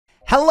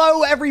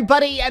Hello,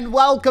 everybody, and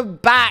welcome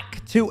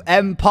back to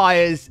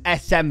Empire's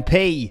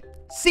SMP.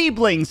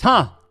 Seedlings,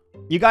 huh?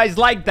 You guys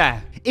like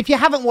that? If you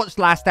haven't watched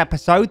last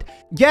episode,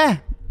 yeah,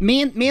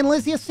 me and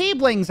Lizzie are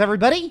seedlings,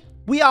 everybody.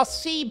 We are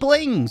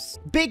seedlings.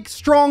 Big,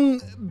 strong,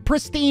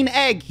 pristine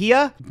egg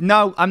here.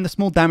 No, I'm the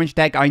small damaged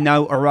egg. I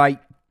know. All right,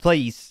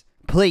 please.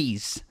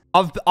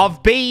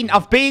 I've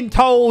been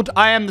told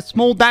I am the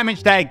small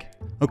damaged egg.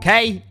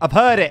 Okay, I've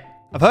heard it.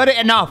 I've heard it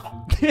enough.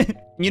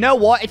 You know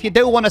what? If you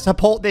do want to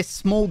support this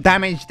small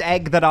damaged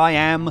egg that I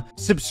am,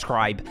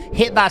 subscribe.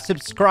 Hit that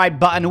subscribe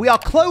button. We are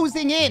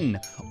closing in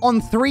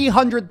on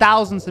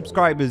 300,000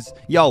 subscribers.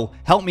 Yo,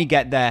 help me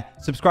get there.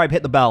 Subscribe,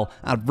 hit the bell.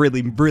 I'd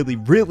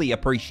really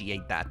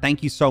appreciate that.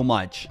 Thank you so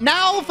much.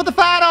 Now for the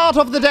fan art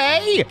of the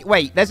day.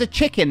 Wait, there's a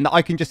chicken that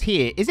I can just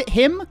hear. Is it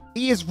him?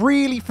 He is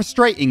really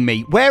frustrating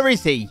me. Where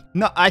is he?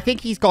 No, I think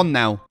he's gone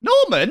now.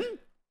 Norman?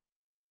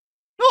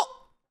 No.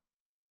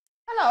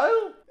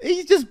 Hello?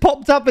 He's just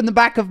popped up in the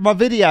back of my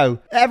video.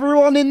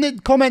 Everyone in the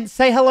comments,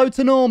 say hello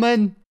to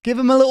Norman. Give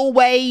him a little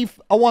wave.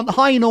 I want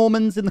hi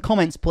Normans in the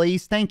comments,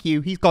 please. Thank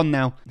you. He's gone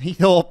now. He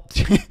thought,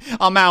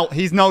 I'm out.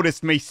 He's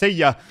noticed me. See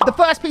ya. The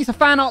first piece of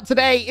fan art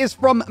today is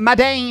from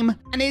Madame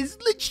and is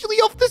literally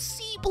of the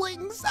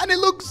seedlings. And it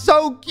looks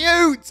so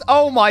cute.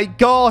 Oh my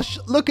gosh.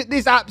 Look at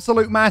this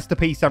absolute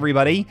masterpiece,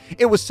 everybody.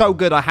 It was so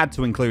good. I had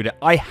to include it.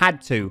 I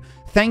had to.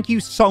 Thank you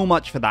so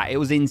much for that. It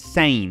was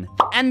insane.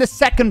 And the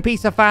second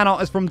piece of fan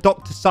art is from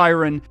Dr.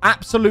 Siren.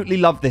 Absolutely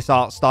love this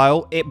art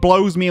style. It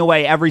blows me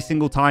away every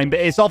single time, but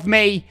it's of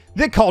me,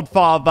 the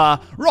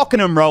Codfather, rocking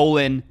and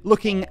rolling,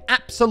 looking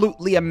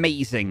absolutely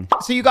amazing.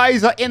 So you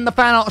guys are in the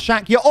fan art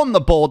shack. You're on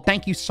the board.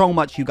 Thank you so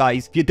much, you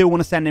guys. If you do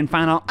want to send in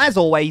fan art, as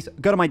always,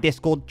 go to my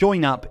Discord,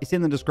 join up. It's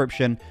in the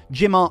description.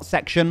 Gym art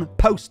section.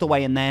 Post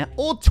away in there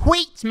or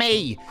tweet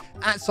me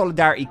at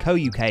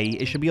SolidarityCoUK.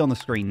 It should be on the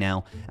screen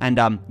now. And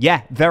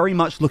yeah, very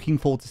much looking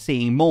forward to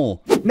seeing more.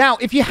 Now,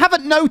 if you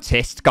haven't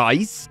noticed,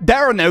 guys,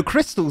 there are no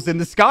crystals in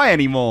the sky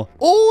anymore.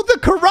 All the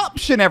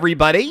corruption,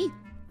 everybody,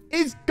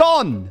 is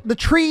gone. The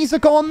trees are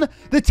gone.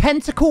 The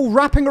tentacle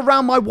wrapping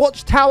around my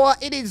watchtower,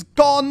 it is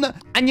gone.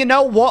 And you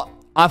know what?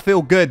 I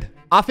feel good.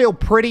 I feel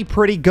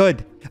pretty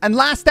good. And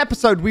last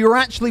episode, we were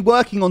actually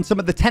working on some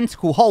of the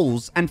tentacle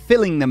holes and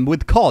filling them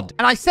with cod.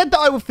 And I said that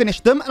I would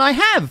finish them, and I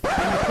have.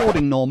 I'm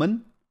recording,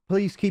 Norman.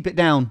 Please keep it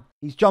down.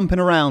 He's jumping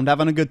around,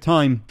 having a good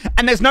time.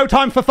 And there's no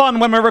time for fun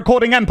when we're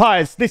recording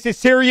Empires. This is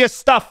serious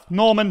stuff,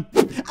 Norman.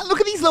 And look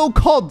at these little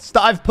cods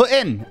that I've put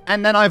in.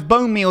 And then I've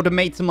bone mealed and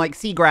made some, like,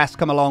 seagrass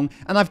come along.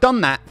 And I've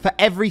done that for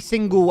every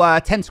single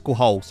tentacle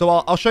hole. So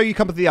I'll show you a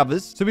couple of the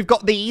others. So we've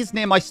got these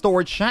near my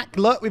storage shack.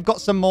 Look, we've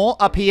got some more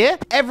up here.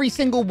 Every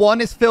single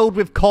one is filled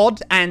with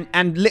cod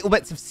and little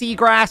bits of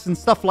seagrass and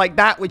stuff like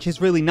that, which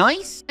is really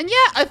nice. And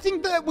yeah, I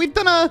think that we've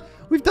done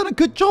a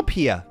good job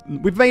here.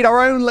 We've made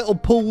our own little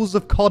pools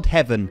of cod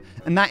heaven,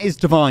 and that is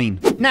divine.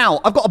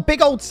 Now, I've got a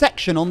big old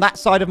section on that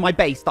side of my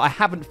base that I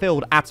haven't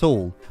filled at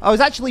all. I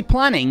was actually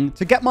planning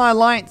to get my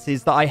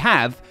alliances that I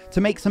have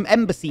to make some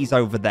embassies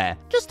over there,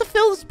 just to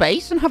fill the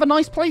space and have a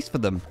nice place for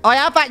them. I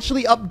have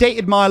actually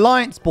updated my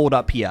alliance board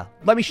up here.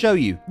 Let me show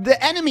you.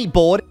 The enemy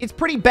board is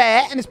pretty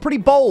bare and it's pretty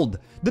bold.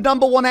 The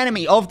 #1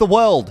 enemy of the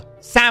world.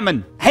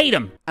 Salmon. Hate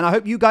them. And I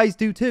hope you guys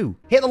do too.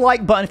 Hit the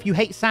like button if you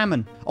hate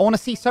salmon. I want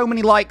to see so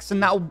many likes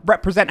and that'll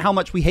represent how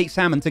much we hate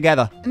salmon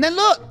together. And then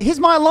look, here's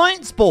my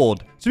alliance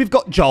board. So we've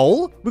got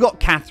Joel, we've got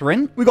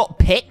Catherine, we've got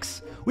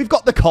Pix, we've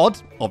got the Cod,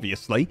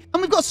 obviously,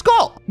 and we've got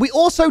Scott. We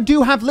also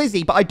do have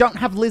Lizzie, but I don't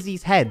have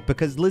Lizzie's head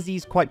because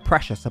Lizzie's quite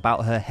precious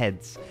about her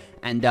heads.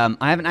 And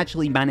I haven't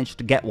actually managed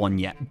to get one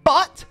yet,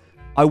 but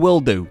I will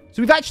do.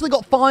 So we've actually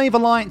got 5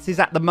 alliances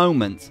at the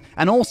moment.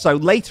 And also,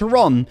 later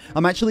on,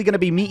 I'm actually going to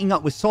be meeting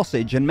up with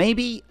Sausage and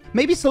maybe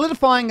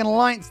solidifying an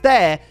alliance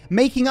there,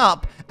 making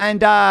up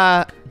and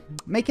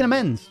making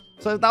amends.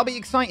 So that'll be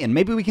exciting.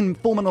 Maybe we can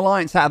form an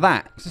alliance out of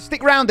that. So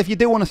stick around if you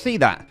do want to see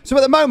that. So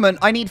at the moment,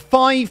 I need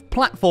 5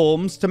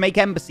 platforms to make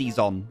embassies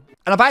on.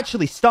 And I've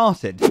actually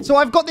started. So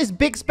I've got this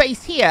big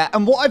space here,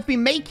 and what I've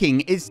been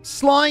making is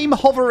slime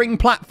hovering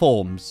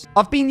platforms.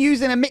 I've been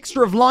using a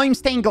mixture of lime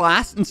stained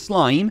glass and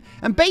slime,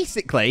 and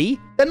basically,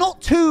 they're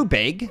not too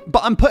big,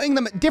 but I'm putting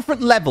them at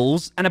different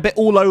levels and a bit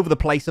all over the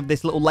place of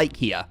this little lake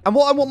here. And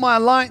what I want my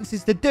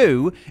alliances to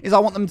do is I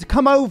want them to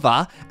come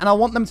over, and I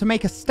want them to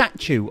make a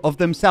statue of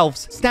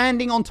themselves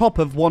standing on top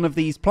of one of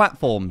these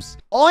platforms.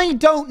 I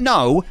don't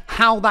know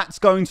how that's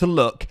going to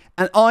look,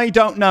 and I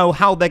don't know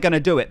how they're going to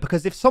do it,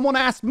 because if someone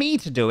asked me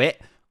to do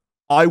it,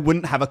 I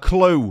wouldn't have a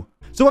clue.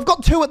 So I've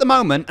got 2 at the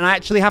moment, and I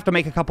actually have to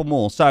make a couple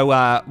more. So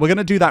we're going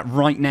to do that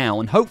right now,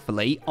 and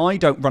hopefully I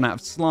don't run out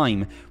of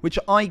slime, which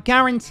I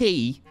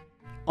guarantee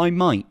I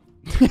might.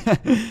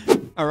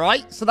 All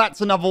right, so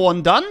that's another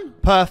one done.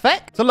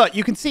 Perfect. So look,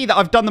 you can see that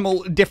I've done them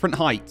all at different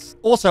heights.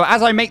 Also,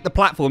 as I make the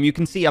platform, you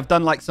can see I've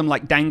done like some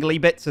like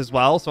dangly bits as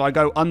well. So I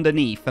go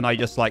underneath and I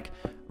just like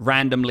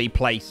randomly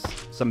place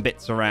some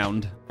bits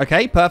around.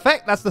 Okay,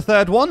 perfect. That's the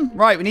 3rd one.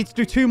 Right, we need to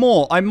do 2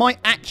 more. I might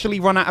actually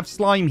run out of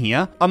slime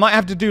here. I might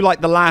have to do like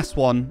the last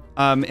one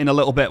in a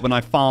little bit when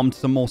I farmed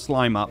some more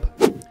slime up.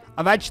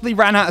 I've actually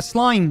ran out of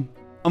slime.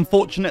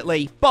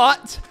 unfortunately.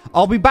 But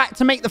I'll be back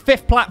to make the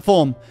 5th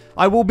platform.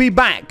 I will be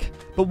back.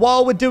 But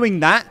while we're doing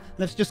that,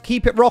 let's just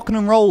keep it rocking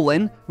and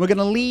rolling. We're going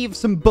to leave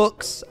some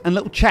books and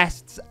little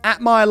chests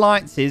at my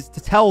alliances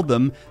to tell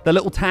them the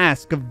little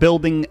task of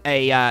building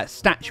a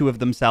statue of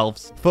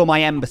themselves for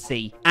my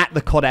embassy at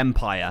the COD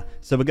Empire.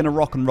 So we're going to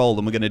rock and roll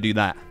and we're going to do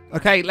that.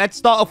 Okay, let's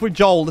start off with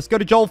Joel. Let's go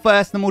to Joel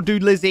first, then we'll do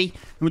Lizzie,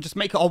 and we'll just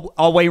make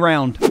our way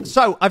around.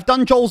 So, I've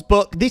done Joel's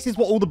book. This is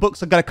what all the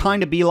books are going to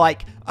kind of be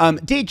like.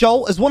 Dear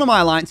Joel, as one of my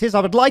alliances, I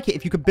would like it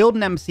if you could build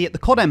an embassy at the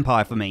COD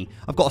Empire for me.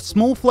 I've got a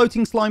small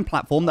floating slime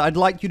platform that I'd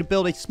like you to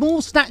build a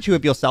small statue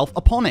of yourself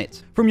upon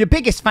it. From your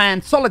biggest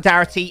fan,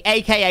 Solidarity,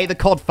 aka the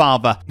COD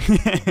Father.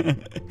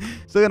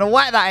 So, we're going to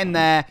whack that in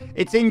there.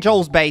 It's in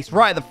Joel's base,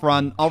 right at the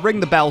front. I'll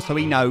ring the bell so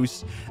he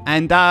knows.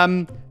 And,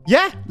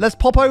 yeah, let's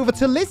pop over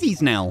to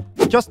Lizzie's now.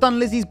 Just done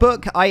Lizzie's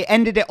book. I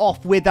ended it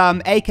off with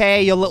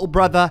aka your little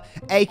brother,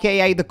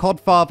 aka the COD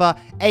Father,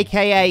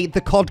 aka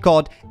the COD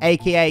God,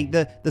 aka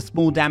the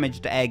small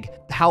damaged egg.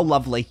 How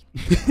lovely.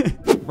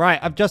 Right,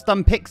 I've just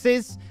done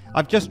Pix's.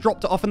 I've just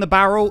dropped it off in the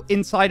barrel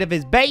inside of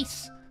his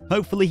base.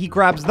 Hopefully he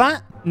grabs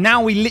that.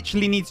 Now we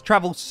literally need to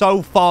travel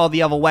so far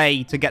the other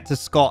way to get to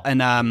Scott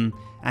and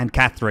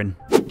Catherine.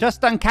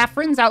 Just done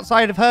Catherine's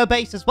outside of her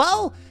base as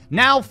well.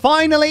 Now,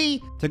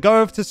 finally, to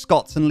go over to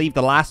Scott's and leave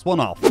the last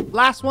one off.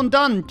 Last one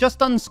done. Just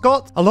done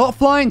Scott. A lot of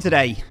flying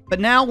today. But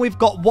now we've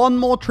got one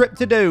more trip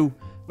to do.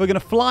 We're going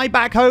to fly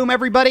back home,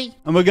 everybody.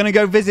 And we're going to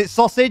go visit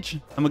Sausage.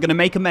 And we're going to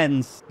make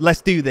amends.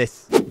 Let's do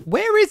this.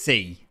 Where is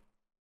he?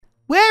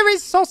 Where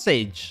is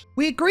Sausage?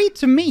 We agreed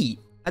to meet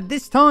at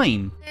this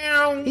time.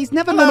 He's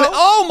never normally...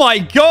 Oh my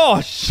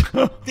gosh!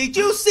 Did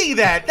you see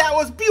that? That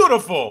was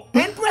beautiful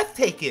and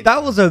breathtaking.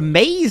 That was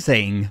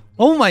amazing.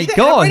 Oh my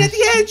god! Right at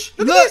the edge.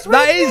 Look at this,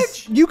 right that at the is...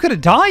 edge. You could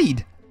have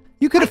died.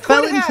 You could have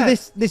fell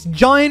into this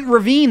giant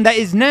ravine that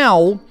is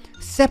now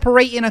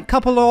separating a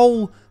couple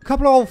of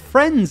old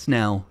friends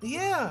now.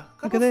 Yeah,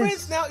 a couple of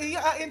friends now.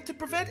 Yeah, and to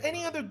prevent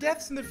any other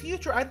deaths in the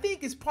future, I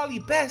think it's probably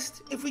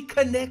best if we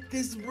connect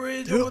this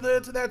bridge over there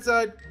to that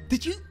side.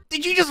 Did you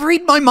just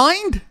read my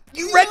mind?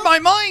 You read my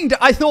mind.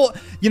 I thought,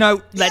 you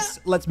know,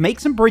 let's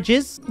make some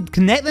bridges,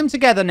 connect them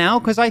together now,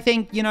 because I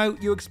think, you know,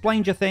 you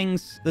explained your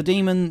things. The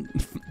demon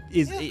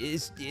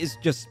is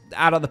just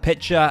out of the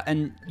picture,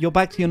 and you're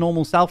back to your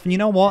normal self. And you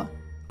know what?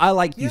 I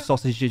like you,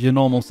 Sausage, as your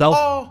normal self.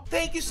 Oh,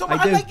 thank you so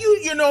much. I like you,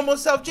 your normal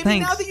self, Jimmy.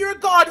 Thanks. Now that you're a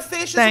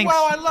godfish as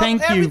well, I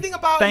love everything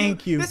about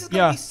you. This is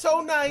going to be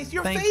so nice.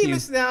 You're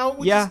famous now,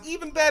 which is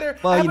even better.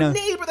 Well, I have a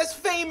neighbor that's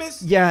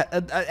famous. Yeah,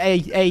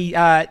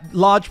 a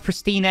large,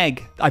 pristine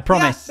egg, I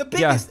promise. Yeah, the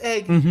biggest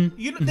egg.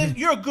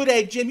 You're a good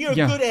egg, Jim. You're a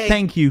good egg.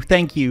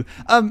 Thank you.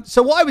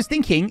 So what I was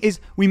thinking is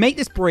we make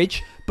this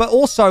bridge, but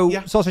also,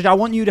 Sausage, I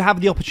want you to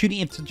have the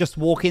opportunity to just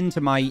walk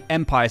into my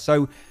empire.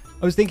 So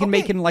I was thinking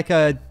making like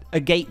a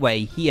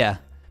gateway here,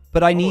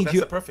 but I need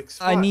you.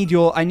 I need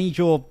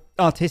your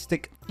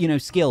artistic, you know,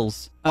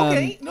 skills.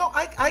 Okay, no,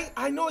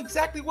 I know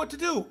exactly what to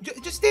do.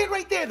 Just stand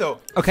right there, though.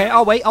 Okay,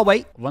 I'll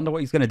wait. Wonder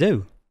what he's gonna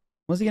do.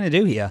 What's he gonna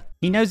do here?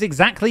 He knows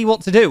exactly what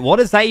to do. What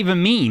does that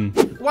even mean?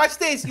 Watch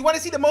this. You want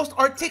to see the most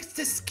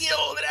artistic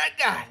skill that I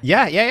got?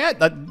 Yeah.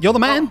 You're the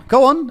man.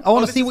 Go on. I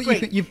want to see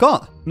what you've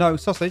got. No,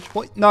 Sausage.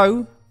 What?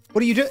 No.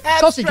 What are you doing?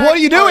 Sausage, what are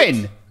you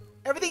doing?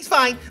 Everything's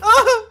fine.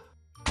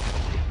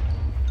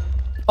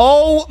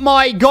 Oh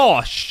my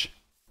gosh!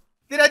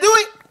 Did I do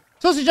it?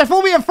 Sausage, I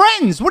thought we were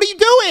friends. What are you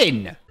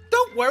doing?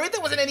 Don't worry,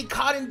 there wasn't any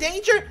caught in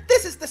danger.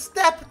 This is the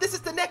step. This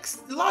is the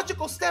next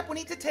logical step we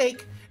need to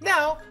take.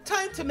 Now,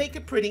 time to make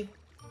it pretty.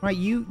 Right,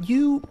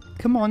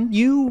 come on,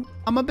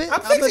 I'm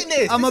fixing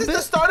this. This is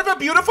the start of a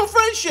beautiful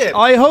friendship.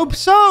 I hope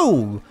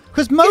so.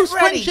 Because most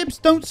friendships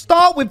don't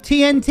start with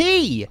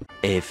TNT.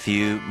 A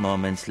few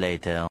moments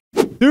later.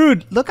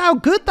 Dude, look how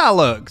good that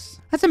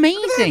looks. That's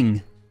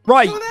amazing.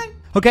 Right.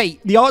 Okay,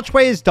 the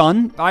archway is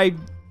done.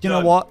 You know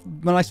what?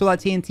 When I saw that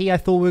TNT, I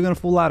thought we were going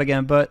to fall out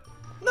again, but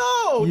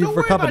no, you've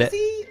recovered it.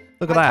 See,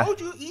 look at that. I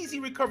told you, easy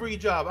recovery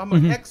job. I'm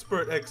an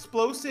expert at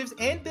explosives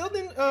and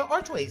building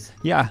archways.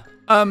 Yeah.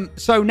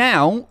 So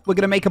now we're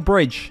going to make a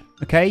bridge,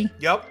 okay?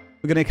 Yep.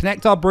 We're going to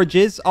connect our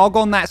bridges. I'll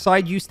go on that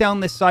side. You stay on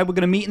this side. We're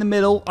going to meet in the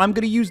middle. I'm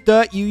going to use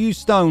dirt. You use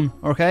stone,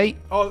 okay?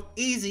 Oh,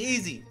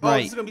 easy. Oh,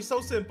 this is going to be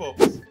so simple.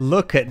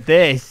 Look at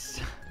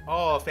this.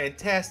 Oh,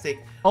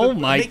 fantastic. Oh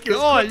my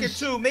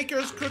gosh. Make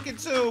yours crooked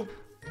too.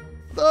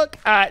 Look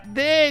at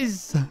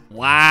this.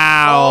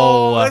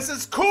 Wow. Oh, this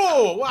is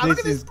cool. Wow, look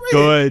at this bridge.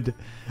 Good.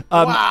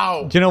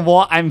 Wow. Do you know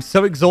what? I'm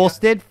so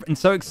exhausted and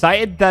so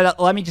excited that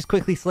let me just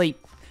quickly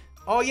sleep.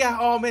 Oh, yeah.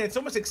 Oh, man.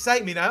 So much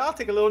excitement. I'll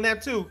take a little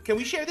nap too. Can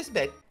we share this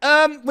bed?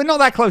 We're not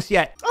that close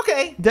yet.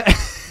 Okay.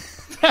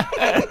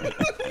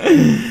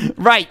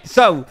 Right,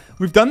 so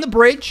we've done the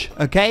bridge,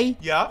 okay?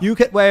 Yeah. You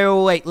can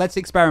wait. Let's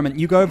experiment.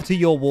 You go over to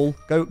your wall.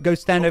 Go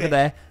stand over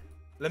there.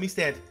 Let me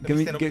stand.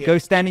 Go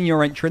stand in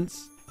your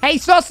entrance. Hey,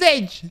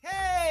 Sausage!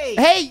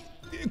 Hey,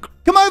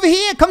 come over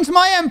here. Come to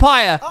my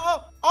empire.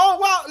 Oh,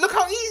 wow! Look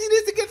how easy it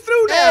is to get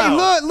through now.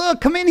 Hey, look!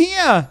 Come in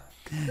here.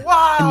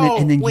 Wow!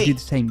 And then you do the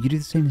same. You do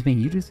the same as me.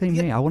 You do the same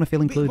as me. I want to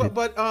feel included.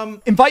 But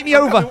invite me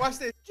over. Watch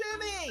this,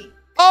 Jimmy.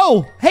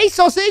 Oh, hey,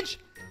 sausage.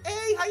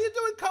 Hey, how you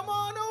doing? Come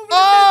on over.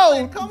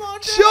 Oh, come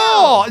on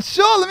sure, down.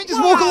 sure. Let me just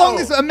walk along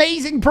this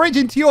amazing bridge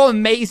into your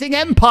amazing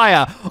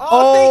empire.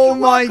 Oh, thank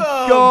you, my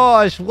welcome.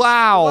 gosh.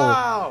 Wow.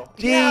 Wow.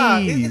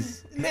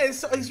 Jeez. Yeah, man,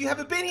 you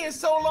haven't been here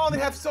so long. They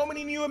have so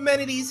many new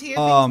amenities here.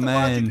 Oh, Things to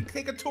watch. You man. can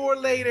take a tour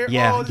later.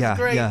 Yeah, oh, this is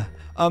great. yeah.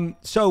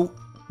 So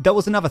there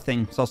was another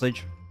thing,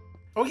 sausage.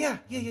 Oh, yeah.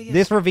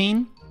 This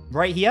ravine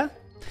right here.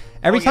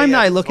 Every time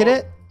that I look at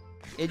it,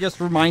 it just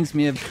reminds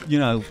me of, you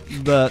know,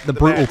 the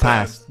brutal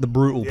past. The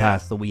brutal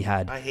past that we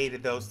had. I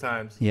hated those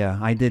times. Yeah,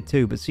 I did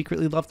too, but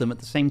secretly loved them at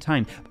the same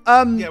time.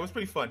 Yeah, it was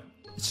pretty fun.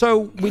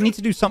 So we need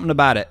to do something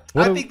about it.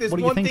 I think there's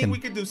one thing we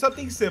could do.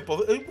 Something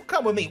simple.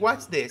 Come with me.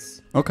 Watch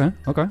this. Okay.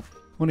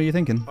 What are you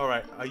thinking? All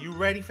right. Are you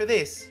ready for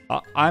this?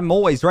 I'm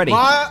always ready.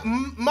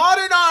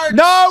 Modern art.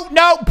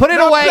 No, put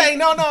it away. I'm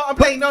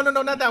playing. No,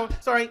 not that one.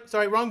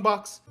 Sorry, wrong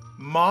box.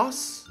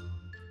 Moss,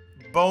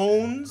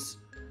 bones,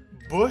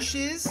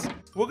 bushes.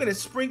 We're gonna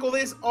sprinkle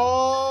this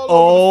all over the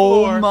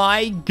floor. Oh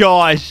my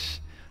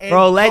gosh.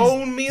 Bro, let's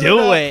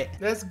do it.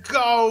 Let's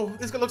go.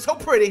 This is gonna look so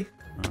pretty.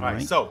 All right,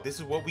 right. so this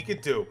is what we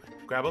could do.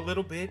 Grab a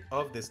little bit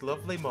of this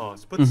lovely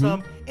moss. Put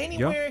some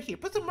anywhere here.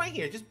 Put some right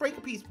here. Just break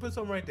a piece. Put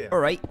some right there. All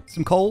right,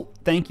 some coal.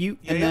 Thank you.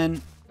 Yeah, and yeah.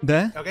 then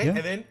there. Okay, and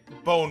then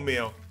bone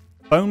meal.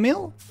 Bone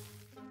meal?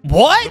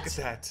 What? Look at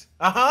that.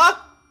 Uh-huh.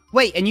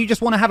 Wait, and you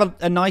just want to have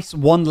a nice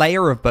one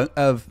layer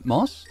of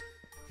moss?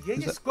 Yeah,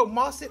 just go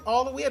moss it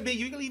all the way up.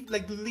 You can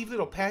leave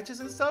little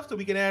patches and stuff so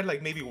we can add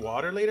like maybe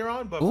water later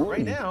on. But for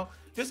right now,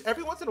 just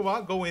every once in a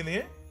while, go in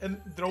there and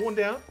throw one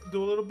down.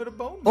 Do a little bit of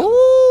bone meal.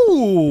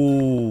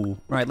 Ooh.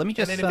 Right, let me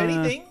just... And then if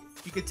anything,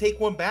 you could take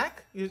one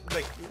back,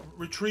 like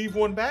retrieve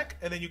one back,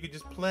 and then you could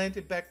just plant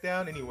it back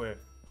down anywhere.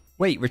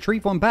 Wait,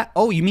 retrieve one back?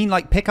 Oh, you mean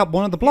like pick up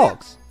one of the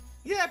blocks?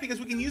 Yeah, because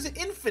we can use it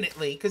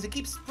infinitely because it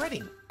keeps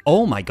spreading.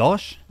 Oh my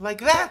gosh. Like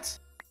that.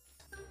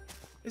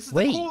 This is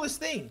the coolest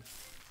thing.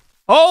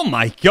 Oh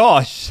my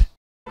gosh.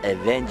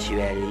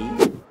 Eventually.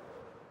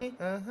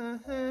 Oh,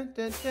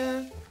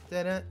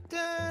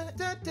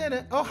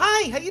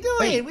 hi. How you doing?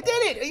 Wait. We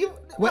did it. Are you...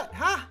 What?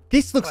 Huh?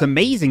 This looks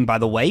amazing, by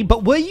the way,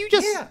 but were you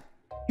just... Yeah.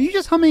 Were you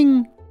just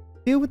humming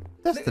Deal with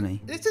Destiny?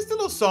 It's just a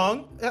little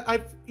song.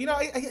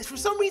 For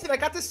some reason, I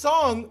got this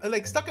song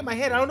like stuck in my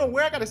head. I don't know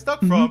where I got it stuck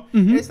from.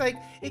 And it's like,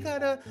 you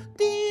gotta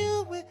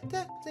deal with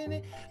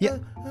destiny. Yeah.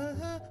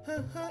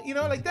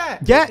 Like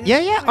that.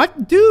 Yeah.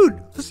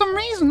 Dude, for some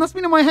reason, that's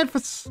been in my head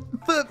for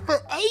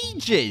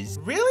ages.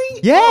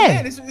 Really? Yeah. Oh,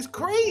 man, it's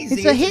crazy.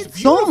 It's a hit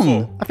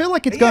song. I feel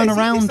like it's going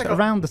around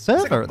the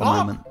server at the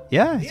moment.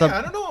 Yeah.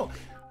 I don't know.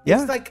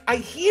 Yeah. It's like I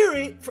hear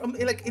it from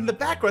like in the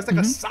background. It's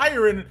like a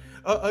siren.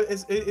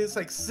 It's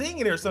like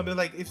singing or something.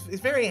 Like it's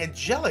very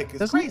angelic.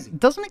 It's crazy.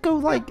 Doesn't it go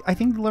like? I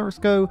think the lyrics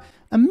go,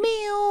 "A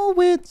meal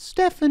with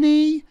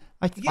Stephanie."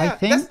 I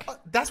think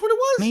that's what it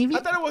was. Maybe.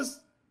 I thought it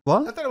was.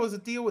 What? I thought it was a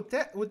deal with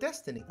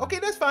Destiny. Okay,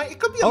 that's fine. It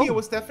could be a meal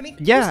with Stephanie.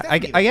 Yeah, I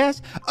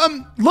guess.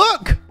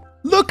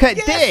 Look at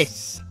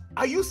this.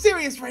 Are you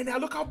serious right now?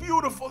 Look how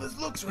beautiful this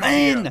looks right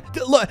here. Man,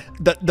 look,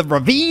 the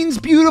ravine's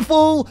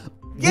beautiful.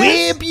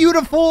 Yes. We're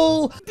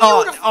beautiful.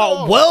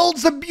 Our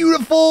worlds are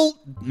beautiful.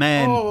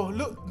 Man. Oh,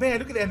 look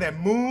at that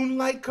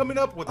moonlight coming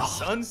up with the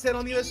sunset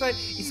on the other side.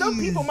 Some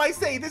people might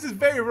say this is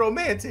very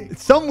romantic.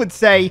 Some would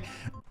say,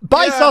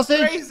 bye,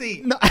 sausage.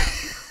 Crazy. No.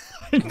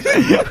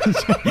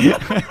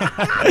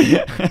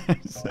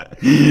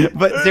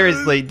 But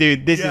seriously,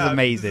 dude, this is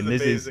amazing.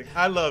 This is amazing.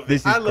 I love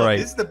this. This is great.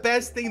 This is the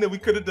best thing that we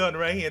could have done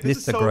right here. This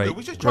is so good.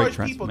 We should charge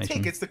people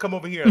tickets to come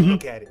over here and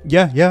look at it.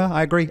 Yeah,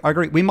 I agree.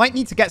 We might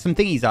need to get some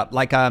thingies up,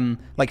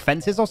 like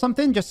fences or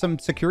something, just some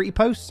security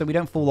posts so we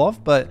don't fall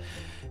off. But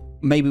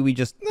maybe we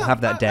just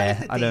have that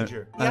dare. I don't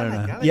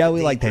know. Yeah,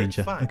 we like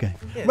danger. Okay.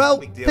 Yeah,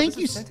 well,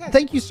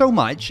 thank you so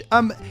much.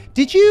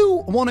 Did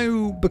you want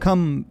to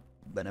become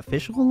an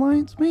official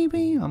alliance,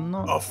 maybe? I'm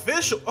not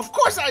official. Of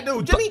course I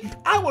do, Jimmy.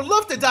 I would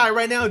love to die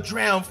right now and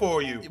drown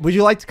for you. Would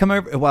you like to come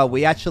over? Well,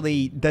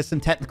 there's some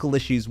technical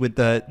issues with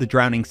the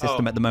drowning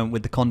system at the moment,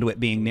 with the conduit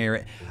being near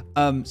it.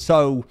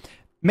 So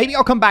maybe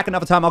I'll come back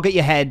another time. I'll get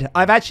your head.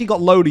 I've actually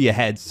got a load of your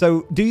heads.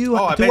 So do you?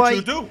 Oh, I bet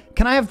you do.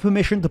 Can I have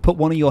permission to put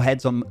one of your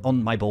heads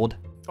on my board?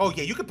 Oh,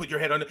 yeah, you can put your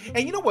head on it.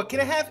 And you know what? Can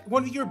I have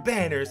one of your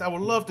banners? I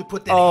would love to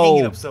put that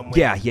hanging up somewhere.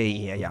 Yeah.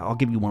 I'll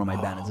give you one of my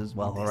banners as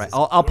well. All right.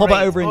 I'll pop it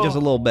over in just a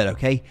little bit,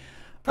 okay?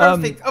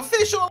 Perfect.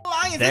 Official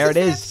alliance. There this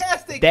it is.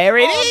 Fantastic. There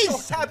it is. is. I'm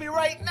so happy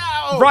right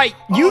now. Right.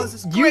 You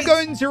great. go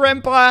into your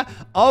empire.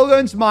 I'll go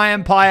into my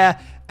empire.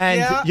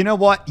 And you know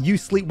what? You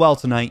sleep well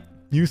tonight.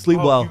 You sleep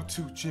well. You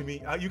too,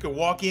 Jimmy. You can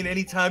walk in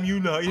anytime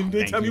you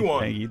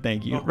want.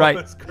 Thank you. Oh, right.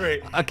 That's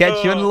great. I'll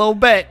catch you in a little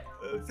bit.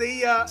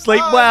 See ya.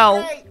 Sleep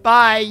well. Great.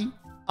 Bye.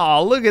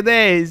 Oh, look at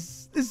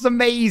this. This is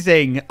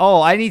amazing.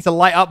 Oh, I need to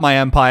light up my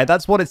empire.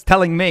 That's what it's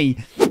telling me.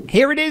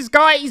 Here it is,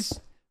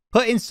 guys.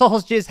 Putting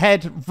Sausage's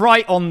head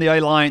right on the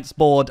alliance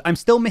board. I'm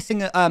still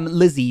missing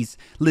Lizzie's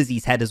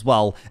head as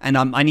well. And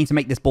I need to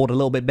make this board a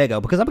little bit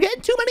bigger because I'm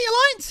getting too many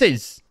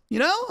alliances. You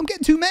know, I'm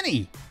getting too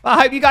many.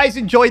 I hope you guys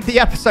enjoyed the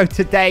episode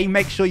today.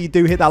 Make sure you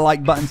do hit that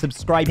like button,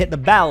 subscribe, hit the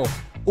bell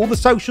All the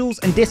socials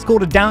and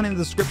Discord are down in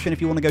the description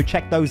if you want to go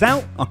check those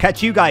out. I'll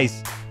catch you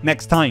guys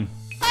next time.